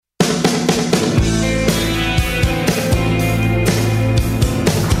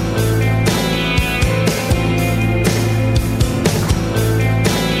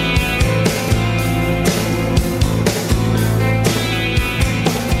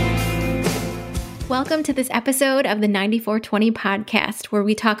Welcome to this episode of the 9420 podcast, where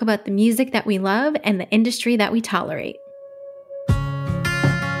we talk about the music that we love and the industry that we tolerate.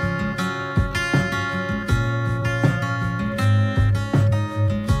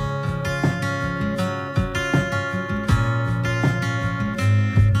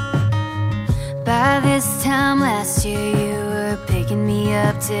 By this time last year, you were picking me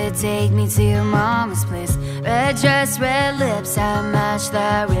up to take me to your mama's place. Red dress, red lips, how much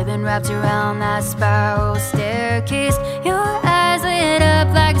that ribbon wrapped around that spiral staircase. Your eyes lit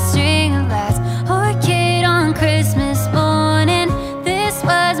up like a string of lights, orchid on Christmas morning. This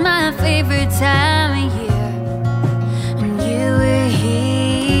was my favorite time of year, and you were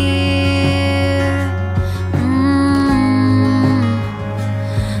here.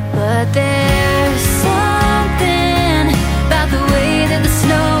 But there's something about the way that the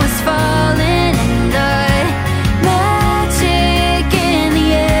snow is falling, and the magic in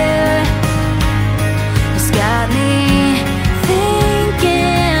the air has got me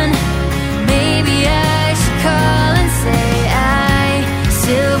thinking maybe I should call and say I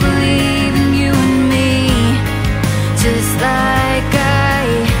still believe in you and me, just like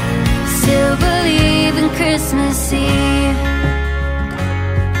I still believe in Christmas Eve.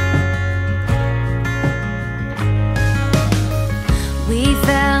 We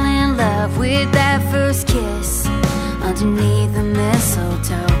fell in love with that first kiss underneath the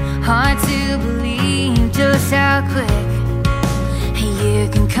mistletoe. Hard to believe just how quick a year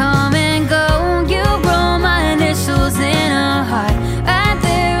can come and go. You wrote my initials in a heart right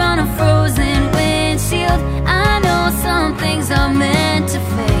there on a frozen windshield. I know some things are meant to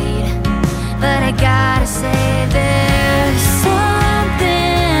fade, but I gotta say there's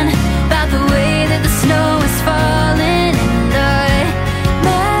something about the way that the snow is falling, and the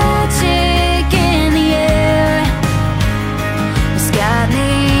magic in the air has got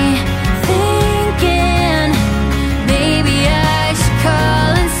me thinking maybe I should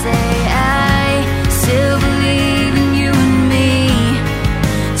call and say I still believe in you and me,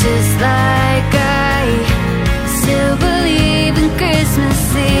 just like I still believe in Christmas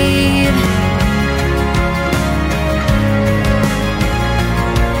Eve.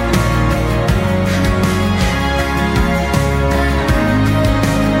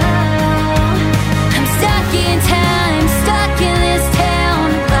 I'm stuck in time, stuck in this town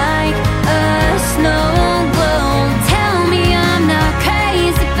like a snow globe. Tell me I'm not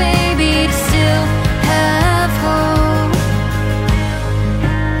crazy, baby, to still have hope.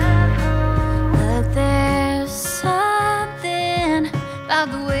 But there's something about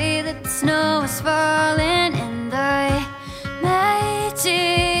the way that the snow is falling, and the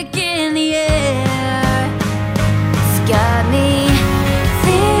magic in the air has got me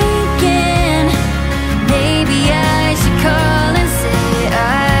thinking maybe I should call and say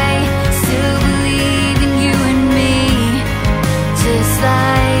I still believe in you and me, just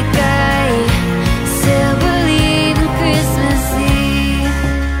like I still believe in Christmas Eve.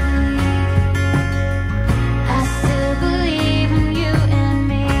 I still believe in you and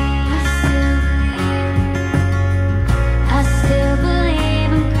me. I still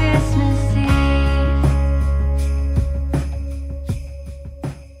believe in Christmas Eve.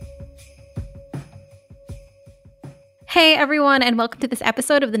 Hey, everyone, and welcome to this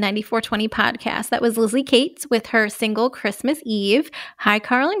episode of the 9420 podcast. That was Lizzie Cates with her single Christmas Eve. Hi,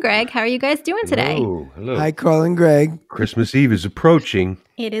 Carl and Greg. How are you guys doing today? Hello, hello. Hi, Carl and Greg. Christmas Eve is approaching.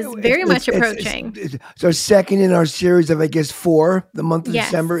 It is very much approaching. It's our second in our series of, I guess, 4. The month of Yes.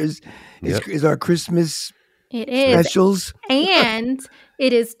 December is our Christmas It is. specials. And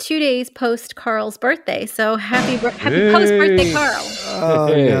it is 2 days post Carl's birthday. So happy post-birthday, Carl. Oh,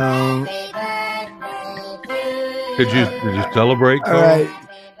 Hey. no. Did you celebrate, All Carl? right.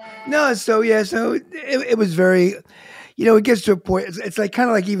 No, so it was very, it gets to a point. It's like kind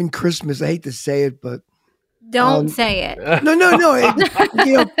of like even Christmas. I hate to say it, but Don't say it. no.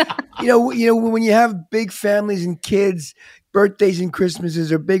 When you have big families and kids, birthdays and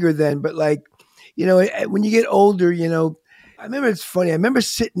Christmases are bigger then. But when you get older, I remember it's funny. I remember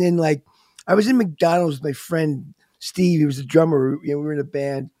sitting in I was in McDonald's with my friend Steve. He was a drummer. We were in a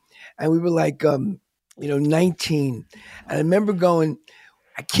band, and we were 19. And I remember going,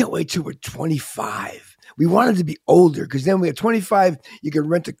 I can't wait till we're 25. We wanted to be older because then we at 25, you can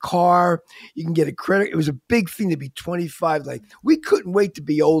rent a car, you can get a credit. It was a big thing to be 25. We couldn't wait to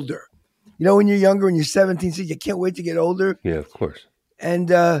be older. When you're younger and you're 17, so you can't wait to get older. Yeah, of course. And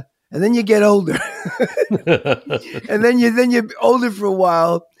then you get older. and then you're older for a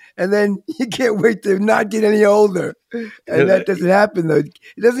while. And then you can't wait to not get any older. And that doesn't happen, though.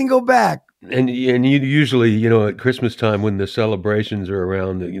 It doesn't go back. And you usually, at Christmas time when the celebrations are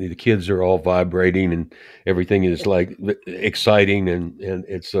around, the kids are all vibrating and everything is like exciting and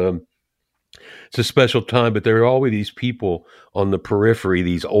it's a special time. But there are always these people on the periphery,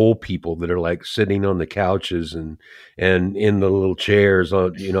 these old people that are like sitting on the couches and in the little chairs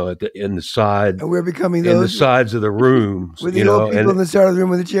on, in the side, And we're becoming in the those sides of the rooms, with the old people and in the side of the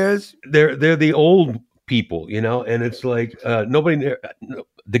room with the chairs. they're the old people, and it's like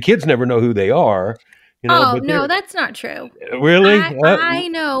the kids never know who they are, Oh, but no, that's not true. really. I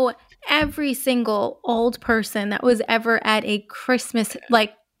know every single old person that was ever at a Christmas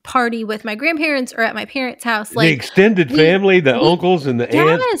party with my grandparents or at my parents' house. The extended family, the uncles and the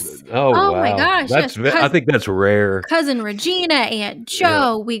aunts. Yes. Oh, Oh wow. my gosh, That's yes. I think that's rare. Cousin Regina, Aunt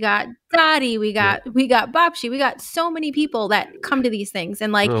Joe, we got Dottie, we got Bobshi, we got so many people that come to these things.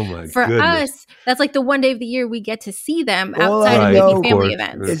 And Oh my for goodness. us, that's like the one day of the year we get to see them All outside I of know, maybe of family course,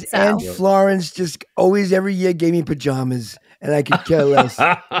 events. Is So Aunt Florence just always every year gave me pajamas, and I could care less.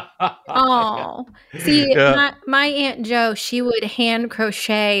 oh, see, Yeah. my Aunt Joe, she would hand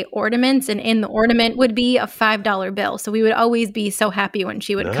crochet ornaments, and in the ornament would be a $5 bill. So we would always be so happy when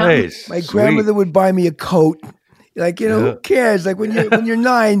she would come. Nice. My Sweet. grandmother would buy me a coat. Like, Yeah. who cares? Like when you're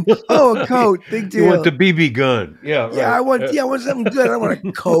 9, oh, a coat, big deal. You want the BB gun? Yeah, right. I want something good. I don't want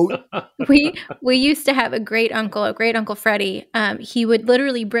a coat. We used to have a great uncle Freddie. He would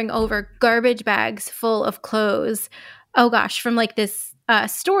literally bring over garbage bags full of clothes. Oh gosh, from this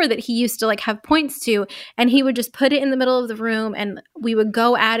store that he used to have points to, and he would just put it in the middle of the room, and we would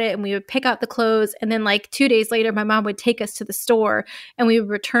go at it, and we would pick out the clothes, and then 2 days later, my mom would take us to the store, and we would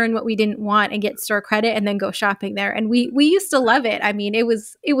return what we didn't want and get store credit, and then go shopping there. And we used to love it. I mean, it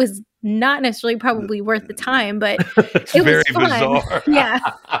was not necessarily probably worth the time, but It's it very was fun. bizarre. Yeah.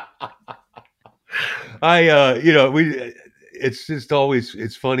 It's just always,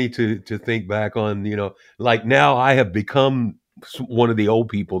 it's funny to think back on, now I have become one of the old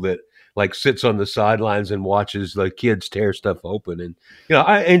people that sits on the sidelines and watches the kids tear stuff open. And,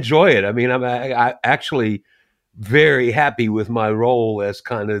 I enjoy it. I mean, I actually very happy with my role as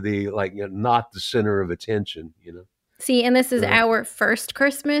kind of the, not the center of attention, See, and this is Yeah. our first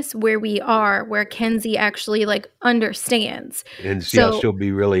Christmas where Kenzie actually understands. and So- she'll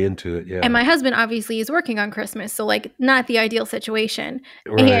be really into it. Yeah. And my husband obviously is working on Christmas, so not the ideal situation.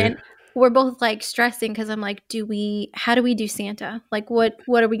 Right. And we're both stressing because I'm like, how do we do Santa?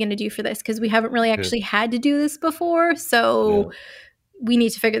 What are we going to do for this? Because we haven't really actually had to do this before. So we need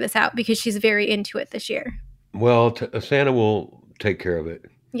to figure this out because she's very into it this year. Well, Santa will take care of it.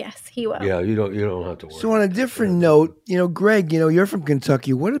 Yes, he will. Yeah, you don't have to worry. So on a different note, Greg, you're from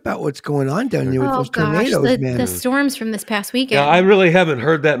Kentucky. What about what's going on down there with Oh those gosh, tornadoes, man? the storms from this past weekend. Yeah, I really haven't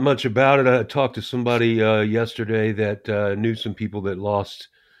heard that much about it. I talked to somebody yesterday that knew some people that lost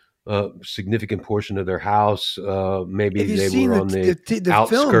a significant portion of their house. Maybe Have you they seen were the on the film?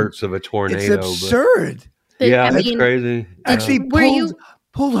 outskirts of a It's tornado. absurd. Yeah, I that's mean, crazy. Actually, Were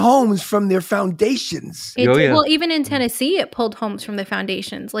pulled homes from their foundations. It Oh, did- yeah. Well, even in Tennessee, it pulled homes from the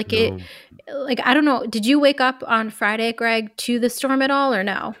foundations. No. I don't know. Did you wake up on Friday, Greg, to the storm at all, or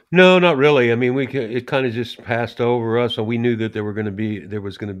no? No, not really. I mean, it kind of just passed over us, and we knew that there was going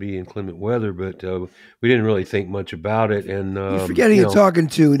to be inclement weather, but we didn't really think much about it. And You forget who you're talking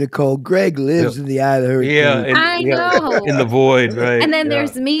to, Nicole. Greg lives in the eye of the hurricane. Yeah, and, I know. in the void, right? And then yeah.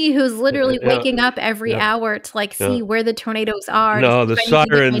 there's me, who's literally Yeah. waking up every Yeah. hour to see Yeah. where the tornadoes are. No, to the see if I need to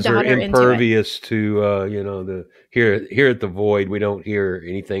get my sirens are daughter into it. impervious to the here at the void. We don't hear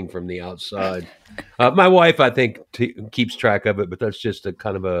anything from the outside. My wife, I think, keeps track of it, but that's just a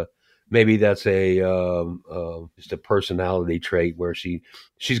kind of maybe that's just a personality trait where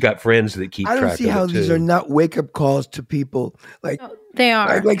she's got friends that keep I track don't see of how it these too. are not wake up calls to people. They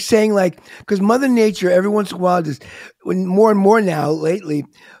are. Saying because Mother Nature every once in a while just when more and more now lately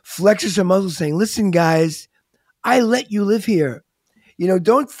flexes her muscles saying, "Listen, guys, I let you live here.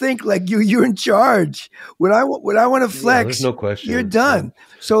 Don't think you're in charge. When I want to flex, there's no question. you're done."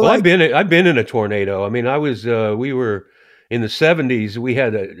 So Well, I've been in a tornado. I mean, we were in the 70s. We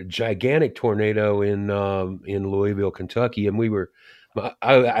had a gigantic tornado in Louisville, Kentucky, and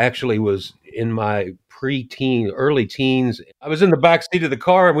I actually was in my early teens. I was in the back seat of the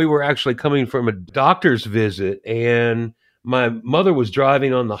car, and we were actually coming from a doctor's visit, and my mother was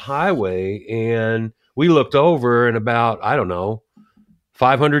driving on the highway, and we looked over, and about, I don't know,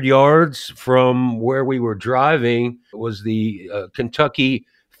 500 yards from where we were driving was the Kentucky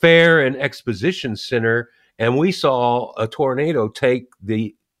Fair and Exposition Center, and we saw a tornado take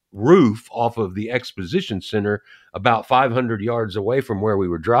the roof off of the Exposition Center about 500 yards away from where we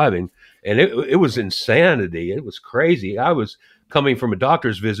were driving, and it was insanity. It was crazy. I was coming from a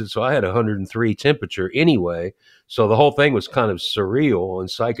doctor's visit, so I had 103 temperature anyway. So the whole thing was kind of surreal and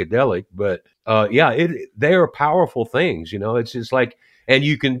psychedelic. But they are powerful things. It's just like, and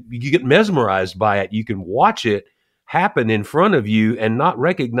you get mesmerized by it. You can watch it happen in front of you and not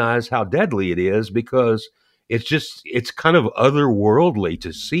recognize how deadly it is, because it's kind of otherworldly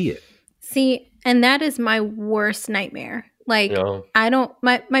to see it. See, and that is my worst nightmare. Like, I don't,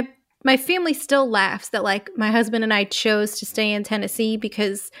 my family still laughs that like my husband and I chose to stay in Tennessee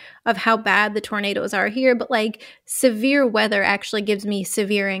because of how bad the tornadoes are here. But like, severe weather actually gives me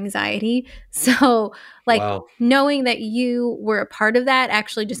severe anxiety. So like, knowing that you were a part of that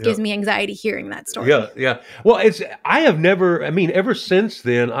actually just gives me anxiety hearing that story. Yeah. Well, ever since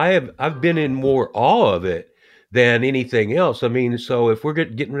then, I've been in more awe of it than anything else. I mean, so if we're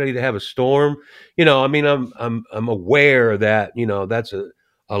getting ready to have a storm, I'm aware that, that's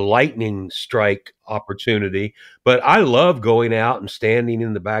a lightning strike opportunity, but I love going out and standing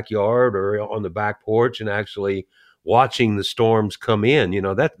in the backyard or on the back porch and actually watching the storms come in.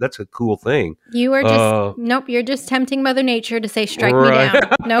 That's a cool thing. You are just, nope, you're just tempting Mother Nature to say, strike me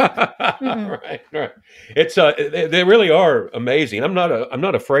down. Nope. Right. It's, they really are amazing. I'm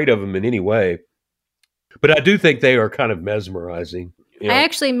not afraid of them in any way, but I do think they are kind of mesmerizing. I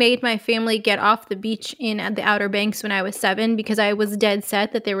actually made my family get off the beach in the Outer Banks when I was 7 because I was dead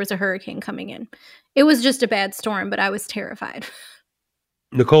set that there was a hurricane coming in. It was just a bad storm, but I was terrified.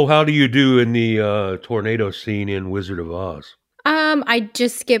 Nicole, how do you do in the tornado scene in Wizard of Oz? I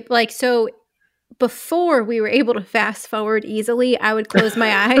just skipped, so before we were able to fast forward easily, I would close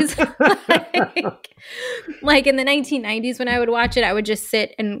my eyes. Like in the 1990s when I would watch it, I would just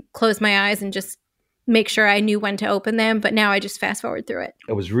sit and close my eyes and just make sure I knew when to open them. But now I just fast forward through it.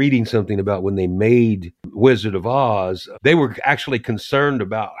 I was reading something about when they made Wizard of Oz, they were actually concerned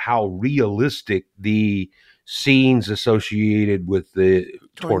about how realistic the scenes associated with the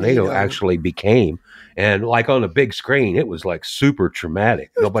tornado actually became. And like on a big screen, it was like super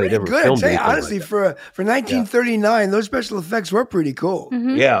traumatic. Nobody ever filmed it. Honestly, like for 1939, those special effects were pretty cool.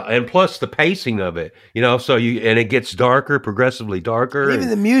 Mm-hmm. Yeah, and plus the pacing of it, so and it gets darker, progressively darker. And even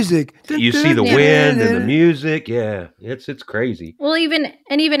the music. You see the wind and the music. Yeah, it's crazy. Well,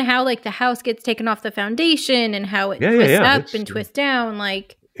 even how like the house gets taken off the foundation and how it twists up and twists down,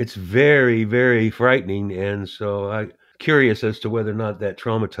 like. It's very, very frightening, and so I'm curious as to whether or not that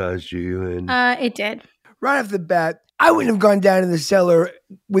traumatized you. And it did. Right off the bat, I wouldn't have gone down in the cellar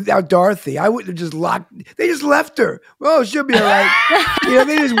without Dorothy. I wouldn't have just locked. They just left her. Oh, she'll be all right.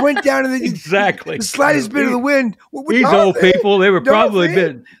 They just went down in the slightest bit of the wind. These old people, they were probably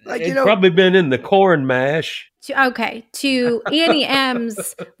been in the corn mash. To Annie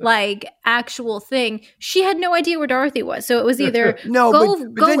M's actual thing, she had no idea where Dorothy was. So it was either go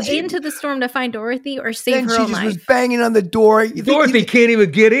into the storm to find Dorothy or save her own life. She just was banging on the door. Dorothy can't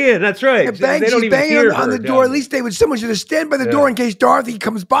even get in. That's right. She's banging on the door. At least someone should have stand by the door in case Dorothy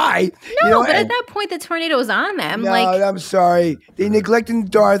comes by. No, but at that point the tornado was on them. No, I'm sorry. They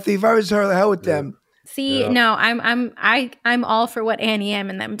neglected Dorothy. If I was her, the hell with them. See, no, I'm all for what Annie M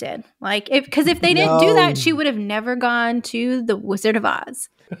and them did. Because if they didn't do that, she would have never gone to the Wizard of Oz.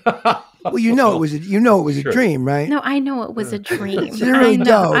 Well, it was a dream, right? No, I know it was a dream. You really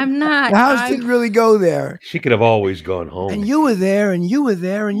don't. I'm not. The house didn't really go there. She could have always gone home. And you were there, and you were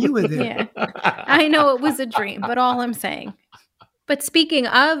there, and you were there. Yeah, I know it was a dream, but all I'm saying. But speaking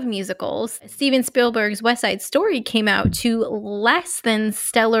of musicals, Steven Spielberg's West Side Story came out to less than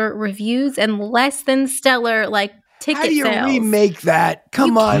stellar reviews and less than stellar ticket sales. How do you remake that?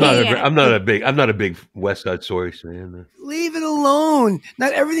 Come on. I'm not a big West Side Story fan. Leave it alone.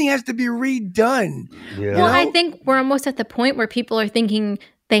 Not everything has to be redone. Yeah. Well, I think we're almost at the point where people are thinking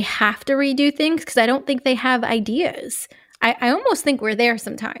they have to redo things because I don't think they have ideas. I almost think we're there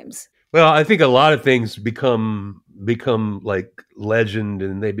sometimes. Well, I think a lot of things become like legend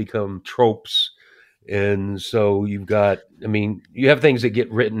and they become tropes. And so you have things that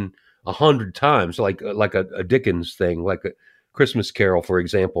get written 100 times, like a Dickens thing, like a Christmas Carol, for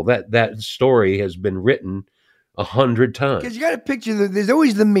example. That story has been written 100 times. Because you got to picture that there's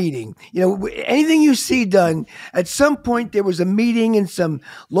always the meeting. Anything you see done, at some point there was a meeting in some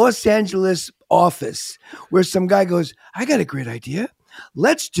Los Angeles office where some guy goes, I got a great idea.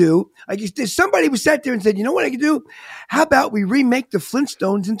 Let's do, somebody was sat there and said, you know what I can do? How about we remake the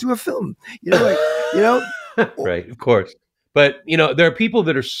Flintstones into a film? Right, of course. But, there are people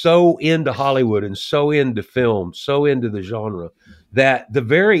that are so into Hollywood and so into film, so into the genre, that the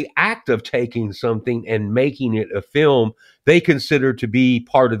very act of taking something and making it a film, they consider to be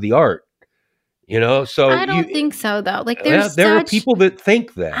part of the art. So I don't think so, though. Like, there are people that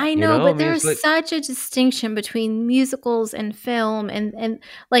think that. I know, but there's like, such a distinction between musicals and film, and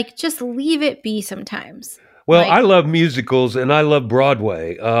like, just leave it be sometimes. Well, I love musicals and I love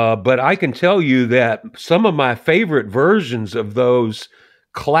Broadway, but I can tell you that some of my favorite versions of those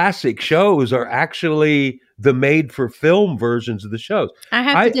classic shows are actually the made-for-film versions of the shows. I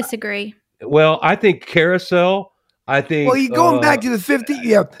have to disagree. Well, I think Carousel. I think. Well, you're going back to the 50s,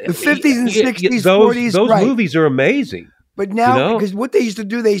 the 50s and 60s, 40s. Those right. movies are amazing. But now, because what they used to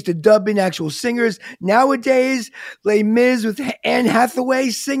do, they used to dub in actual singers. Nowadays, Les Mis with Anne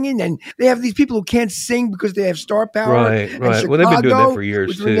Hathaway singing, and they have these people who can't sing because they have star power. Right. Well, they've been doing that for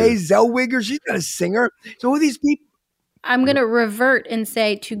years, too. Renee Zellweger, she's not a singer. So who are these people? I'm going to revert and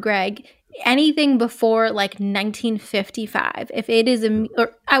say to Greg, anything before like 1955, if it is or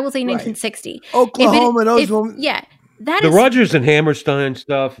I will say 1960. Oklahoma, those women. Yeah. The Rodgers and Hammerstein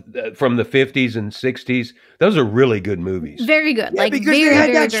stuff from the 50s and 60s, those are really good movies. Very good. Yeah, like because very, they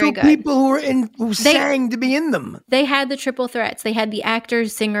had very, actual very good. people who sang to be in them. They had the triple threats. They had the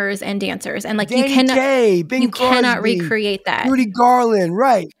actors, singers, and dancers. And like Danny Kaye, Bing Crosby, cannot recreate that. Judy Garland,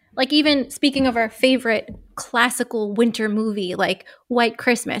 right. Like, even speaking of our favorite classical winter movie, like White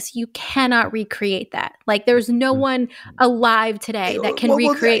Christmas, you cannot recreate that. Like, there's no one alive today that can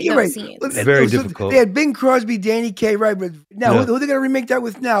recreate those scenes. It's very difficult. They had Bing Crosby, Danny Kaye, right? But now, who are they going to remake that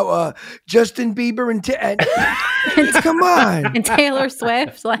with now? Justin Bieber and come on, and Taylor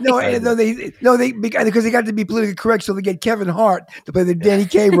Swift. Like, because they got to be politically correct, so they get Kevin Hart to play the Danny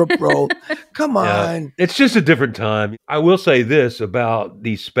Kaye role. Come on, it's just a different time. I will say this about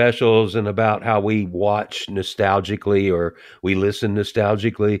these specials and about how we watch nostalgically or we listen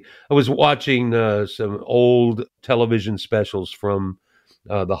nostalgically. I was watching some old television specials from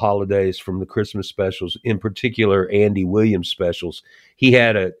the holidays, from the Christmas specials, in particular Andy Williams specials. He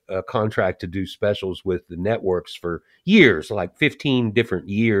had a contract to do specials with the networks for years, like 15 different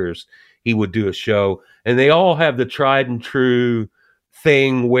years. He would do a show, and they all have the tried and true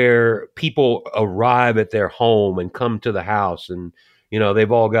thing where people arrive at their home and come to the house, and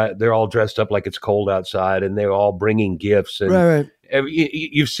they're all dressed up like it's cold outside, and they're all bringing gifts. And right.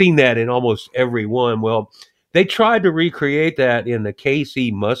 You've seen that in almost every one. Well, they tried to recreate that in the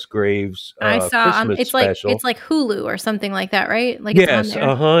Casey Musgraves Christmas special. It's like Hulu or something like that, right? Like, yes, it's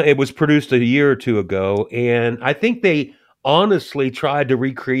on there. It was produced a year or two ago, and I think they honestly tried to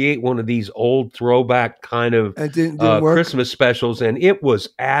recreate one of these old throwback kind of Christmas specials, and it was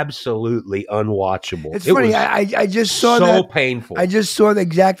absolutely unwatchable. It's funny. I just saw so that. Painful. I just saw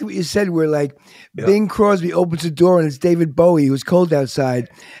exactly what you said, where like Bing Crosby opens the door and it's David Bowie who's cold outside,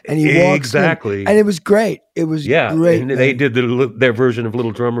 and he walks in, and it was great. It was great. And they did their version of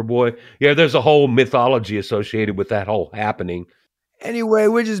Little Drummer Boy. Yeah, there's a whole mythology associated with that whole happening. Anyway,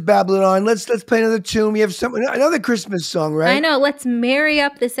 we're just babbling on. Let's play another tune. We have another Christmas song, right? I know. Let's marry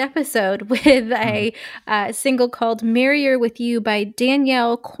up this episode with a single called "Merrier with You" by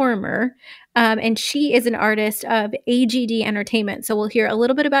Danielle Cormer, and she is an artist of AGD Entertainment. So we'll hear a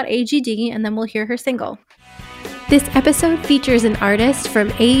little bit about AGD, and then we'll hear her single. This episode features an artist from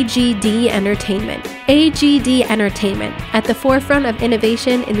AGD Entertainment. AGD Entertainment, at the forefront of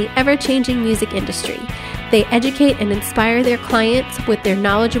innovation in the ever-changing music industry. They educate and inspire their clients with their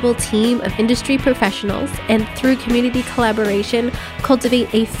knowledgeable team of industry professionals, and through community collaboration,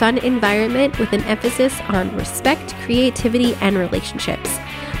 cultivate a fun environment with an emphasis on respect, creativity, and relationships.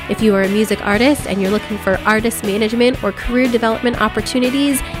 If you are a music artist and you're looking for artist management or career development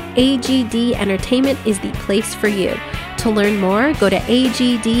opportunities, AGD Entertainment is the place for you. To learn more, go to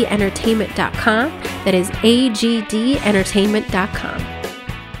agdentertainment.com. That is agdentertainment.com.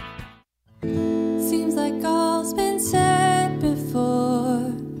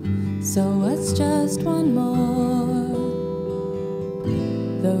 So what's just one more?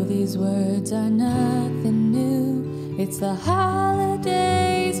 Though these words are nothing new, it's the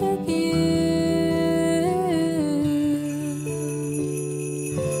holidays with you.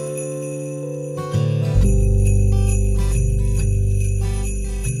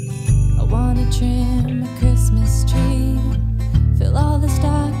 I wanna trim a Christmas tree, fill all the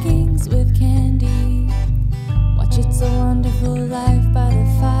stockings with candy, watch It's a Wonderful Life by the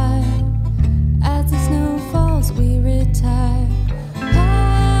fire. As the snow falls, we retire.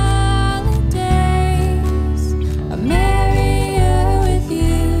 Holidays are merrier with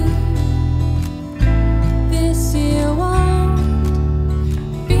you.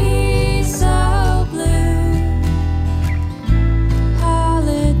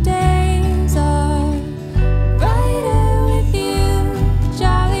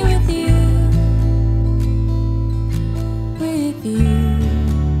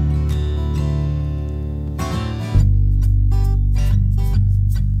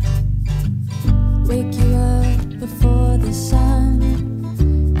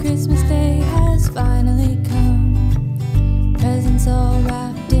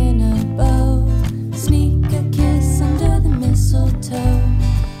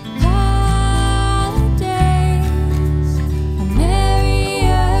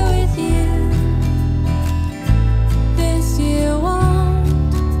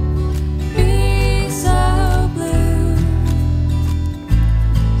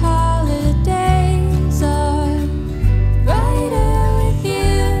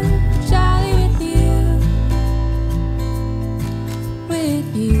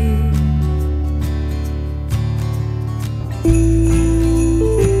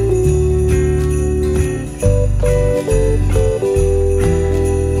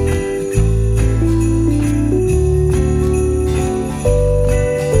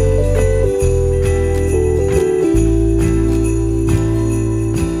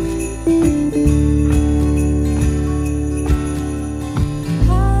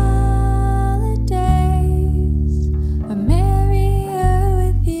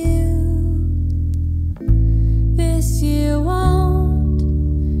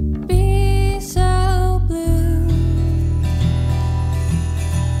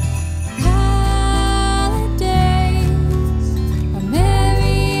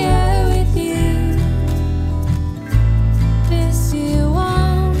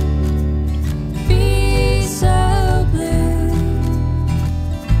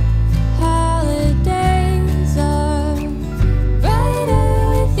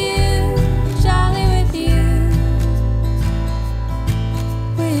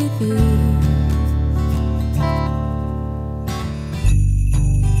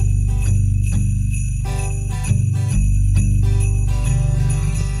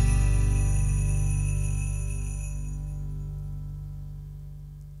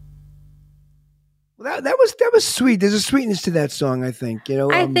 that was sweet. There's a sweetness to that song, I think.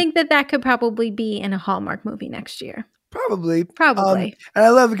 I think that could probably be in a Hallmark movie next year. Probably. Probably. And I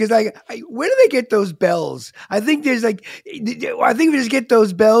love it because where do they get those bells? I think if we just get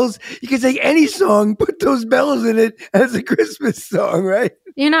those bells, you can take any song, put those bells in it, and it's a Christmas song, right?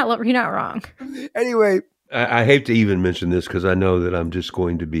 You're not wrong. Anyway. I hate to even mention this because I know that I'm just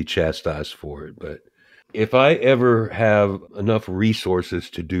going to be chastised for it, but if I ever have enough resources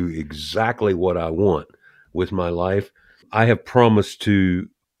to do exactly what I want with my life, I have promised to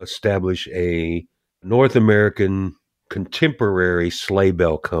establish a North American contemporary sleigh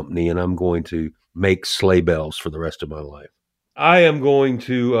bell company, and I'm going to make sleigh bells for the rest of my life. I am going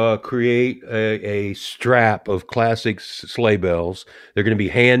to create a strap of classic sleigh bells. They're going to be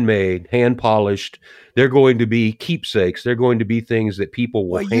handmade, hand polished. They're going to be keepsakes. They're going to be things that people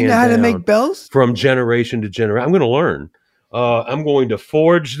will hand you know how to down make bells from generation to generation. I'm going to learn. I'm going to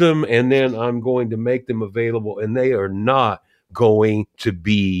forge them, and then I'm going to make them available, and they are not going to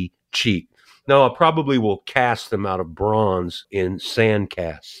be cheap. No, I probably will cast them out of bronze in sand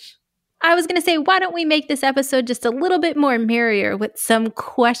casts. I was going to say, why don't we make this episode just a little bit more merrier with some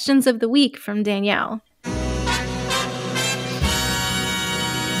questions of the week from Danielle?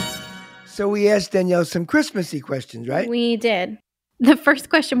 So we asked Danielle some Christmassy questions, right? We did. The first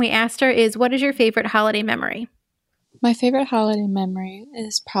question we asked her is, what is your favorite holiday memory? My favorite holiday memory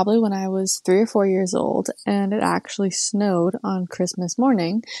is probably when I was 3 or 4 years old and it actually snowed on Christmas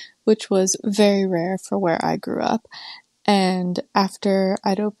morning, which was very rare for where I grew up. And after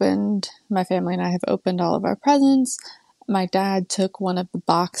my family and I have opened all of our presents, my dad took one of the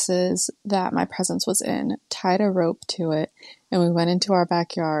boxes that my presents was in, tied a rope to it, and we went into our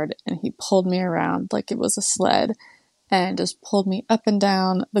backyard and he pulled me around like it was a sled and just pulled me up and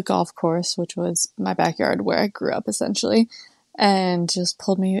down the golf course, which was my backyard where I grew up essentially, and just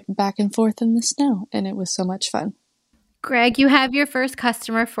pulled me back and forth in the snow. And it was so much fun. Greg, you have your first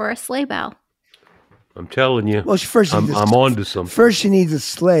customer for a sleigh bell. I'm telling you. Well, first I'm on to something. First, she needs a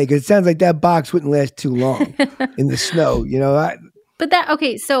sleigh because it sounds like that box wouldn't last too long in the snow.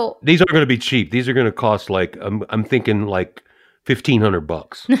 So these aren't going to be cheap. These are going to cost I'm thinking like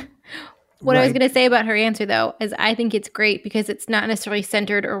 $1,500. What I was going to say about her answer, though, is I think it's great because it's not necessarily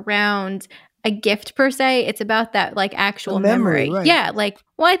centered around a gift per se. It's about that actual memory. Right. Yeah.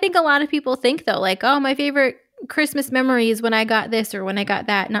 I think a lot of people think though, my favorite Christmas memory is when I got this or when I got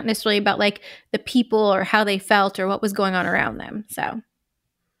that, not necessarily about the people or how they felt or what was going on around them. So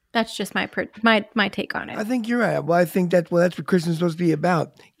that's just my take on it. I think you're right. Well, I think that's what Christmas is supposed to be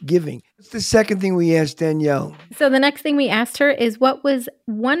about, giving. It's the second thing we asked Danielle. So the next thing we asked her is, what was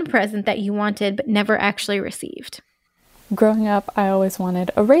one present that you wanted but never actually received? Growing up, I always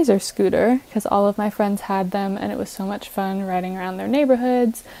wanted a Razor scooter because all of my friends had them and it was so much fun riding around their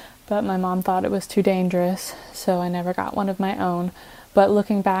neighborhoods. But my mom thought it was too dangerous, so I never got one of my own. But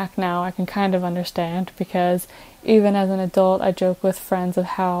looking back now, I can kind of understand because even as an adult, I joke with friends of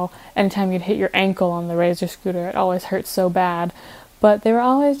how anytime you'd hit your ankle on the Razor scooter, it always hurt so bad. But they were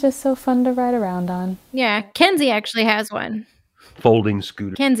always just so fun to ride around on. Yeah, Kenzie actually has one. Folding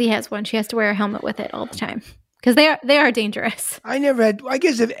scooter. Kenzie has one. She has to wear a helmet with it all the time because they are dangerous. I never had, I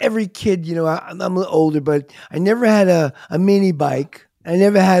guess if every kid, I'm a little older, but I never had a mini bike. I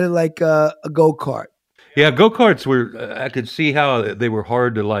never had a go-kart. Yeah, go-karts were, I could see how they were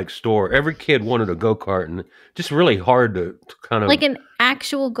hard to store. Every kid wanted a go-kart and just really hard to kind of like an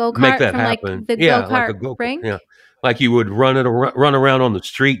actual go-kart make that from happen. the go-kart rink. Yeah, like you would run around on the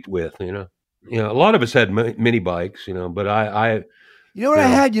street with, a lot of us had mini bikes, but I You know what I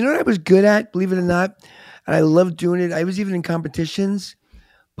had? You know what I was good at, believe it or not? And I loved doing it. I was even in competitions.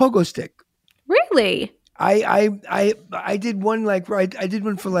 Pogo stick. Really? I did one I did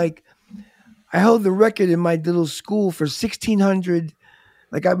one for I held the record in my little school for 1,600.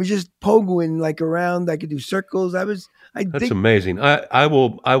 I was just pogoing around. I could do circles. That's amazing. I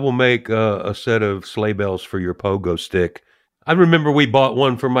will make a set of sleigh bells for your pogo stick. I remember we bought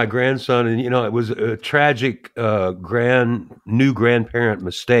one for my grandson, and it was a tragic new grandparent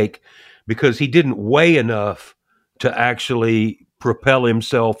mistake because he didn't weigh enough to actually propel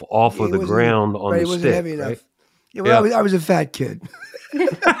himself off of the ground on the stick. It wasn't heavy enough. Right? Yeah, well, I was a fat kid.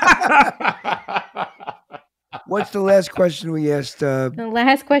 What's the last question we asked? The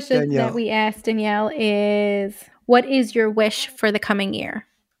last question Danielle. that we asked Danielle is, what is your wish for the coming year?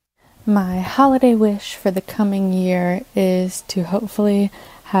 My holiday wish for the coming year is to hopefully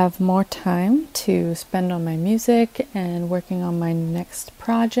have more time to spend on my music and working on my next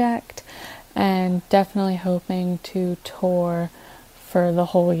project, and definitely hoping to tour for the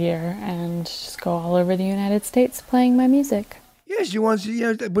whole year and just go all over the United States playing my music. Yeah, she wants,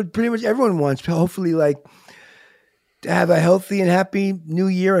 but pretty much everyone wants, hopefully, like, to have a healthy and happy new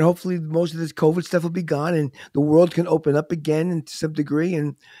year. And hopefully most of this COVID stuff will be gone and the world can open up again and to some degree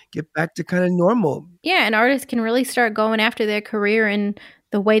and get back to kind of normal. Yeah, and artists can really start going after their career in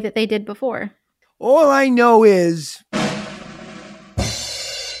the way that they did before. All I know is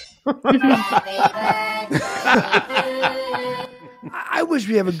I wish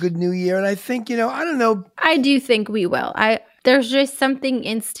we have a good new year. And I think, I don't know. I do think we will. There's just something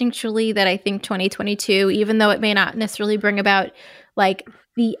instinctually that I think 2022, even though it may not necessarily bring about like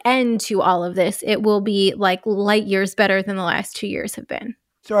the end to all of this, it will be like light years better than the last 2 years have been.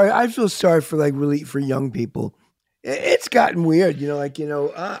 Sorry, I feel sorry for really for young people. It's gotten weird,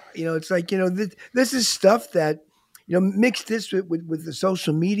 it's like, this is stuff that, mix this with the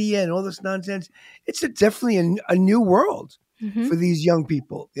social media and all this nonsense. It's definitely a new world for these young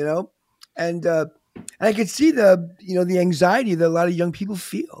people, and I could see the anxiety that a lot of young people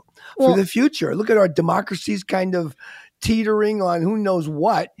feel for the future. Look at our democracies kind of teetering on who knows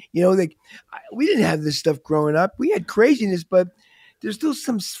what. We didn't have this stuff growing up. We had craziness, but there's still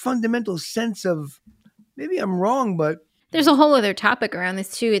some fundamental sense of, maybe I'm wrong, but there's a whole other topic around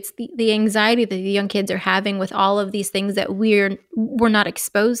this too. It's the anxiety that the young kids are having with all of these things that we're not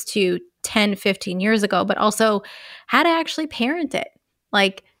exposed to 10, 15 years ago, but also how to actually parent it.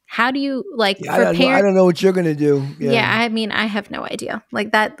 Like, how do you I don't know what you're going to do. Yeah. I mean, I have no idea.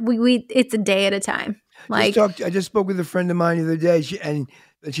 Like that, it's a day at a time. Like I just spoke with a friend of mine the other day, and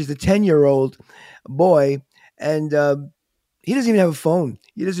she's a 10-year-old boy, and he doesn't even have a phone.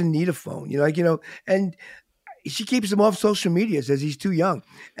 He doesn't need a phone, and she keeps him off social media, says he's too young.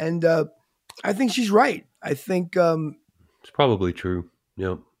 And I think she's right. I think it's probably true.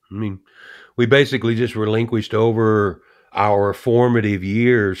 Yeah. I mean, we basically just relinquished over our formative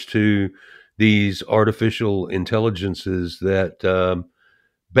years to these artificial intelligences that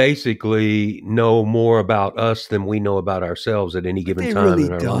basically know more about us than we know about ourselves at any given time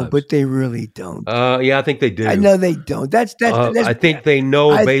in our lives. But they really don't. Yeah, I think they do. No, they don't. That's I think they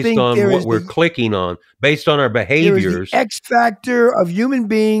know based on what we're clicking on, based on our behaviors. There is the X factor of human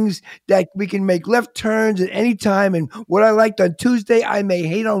beings that we can make left turns at any time. And what I liked on Tuesday, I may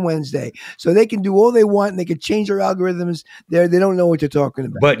hate on Wednesday. So they can do all they want and they can change their algorithms. They don't know what they're talking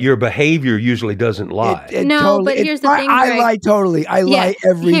about. But your behavior usually doesn't lie. But here's the thing, Greg. I lie totally. I lie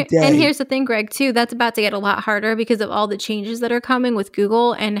every day. And here's the thing, Greg, too. That's about to get a lot harder because of all the changes that are coming with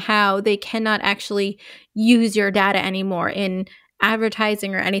Google and how they cannot actually use your data anymore in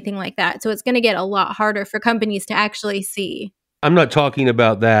advertising or anything like that. So it's going to get a lot harder for companies to actually see. I'm not talking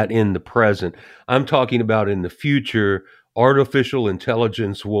about that in the present. I'm talking about in the future. Artificial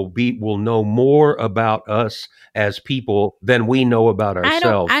intelligence will know more about us as people than we know about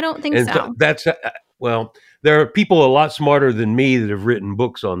ourselves. I don't think so. That's there are people a lot smarter than me that have written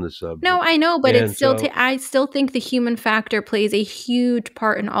books on this subject. No, I know, but it's still. I still think the human factor plays a huge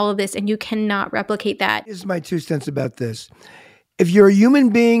part in all of this, and you cannot replicate that. Here's my 2 cents about this. If you're a human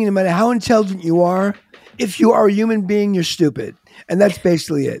being, no matter how intelligent you are, if you are a human being, you're stupid. And that's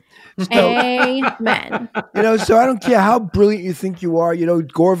basically it. So, amen. So I don't care how brilliant you think you are,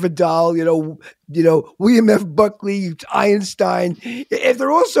 Gore Vidal, William F. Buckley, Einstein. If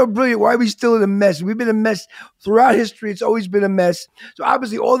they're all so brilliant, why are we still in a mess? We've been a mess throughout history. It's always been a mess. So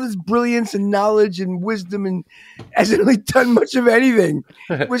obviously all this brilliance and knowledge and wisdom and hasn't really done much of anything.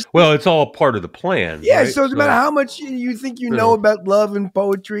 Well, it's all part of the plan. Yeah, right? So no matter how much you think you know about love and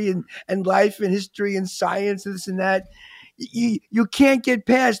poetry and life and history and science and this and that, you can't get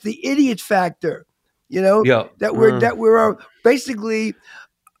past the idiot factor, that we're basically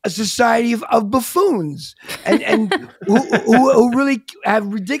a society of buffoons and who really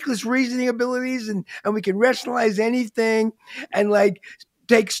have ridiculous reasoning abilities and we can rationalize anything and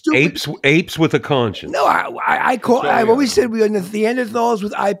take stupid apes with a conscience. No, I've always said we are Neanderthals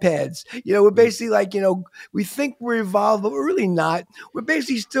with iPads. We're basically we think we're evolved, but we're really not. We're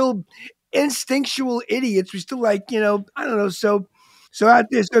basically still instinctual idiots. We still I don't know. So out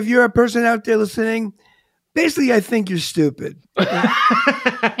there, so if you're a person out there listening, basically I think you're stupid.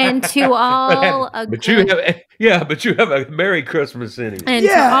 And to all but you have a Merry Christmas anyway. And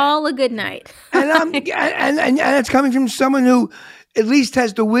to all a good night. and it's coming from someone who at least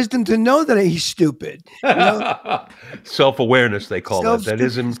has the wisdom to know that he's stupid. Self-awareness, they call that. That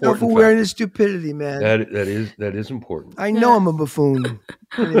is important. Self-awareness, stupidity, man. That is important. I know I'm a buffoon.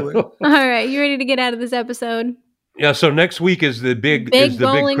 Anyway. All right, you ready to get out of this episode? Yeah, so next week is the big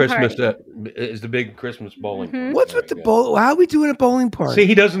bowling Christmas party. Is the big Christmas bowling. Mhm. party. What's There with the you go. bowl? How are we doing a bowling party? See,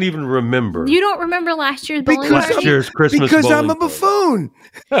 he doesn't even remember. You don't remember last year's bowling Because party? last year's Christmas because bowling I'm a party.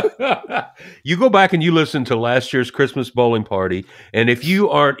 buffoon. You go back and you listen to last year's Christmas bowling party, and if you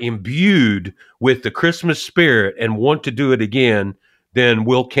aren't imbued with the Christmas spirit and want to do it again, then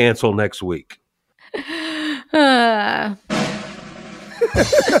we'll cancel next week.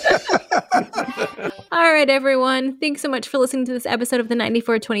 All right, everyone. Thanks so much for listening to this episode of the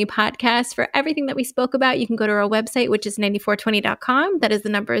 9420 podcast. For everything that we spoke about, you can go to our website, which is 9420.com. That is the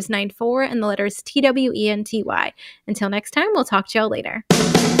number is 94 and the letters TWENTY. Until next time, we'll talk to y'all later.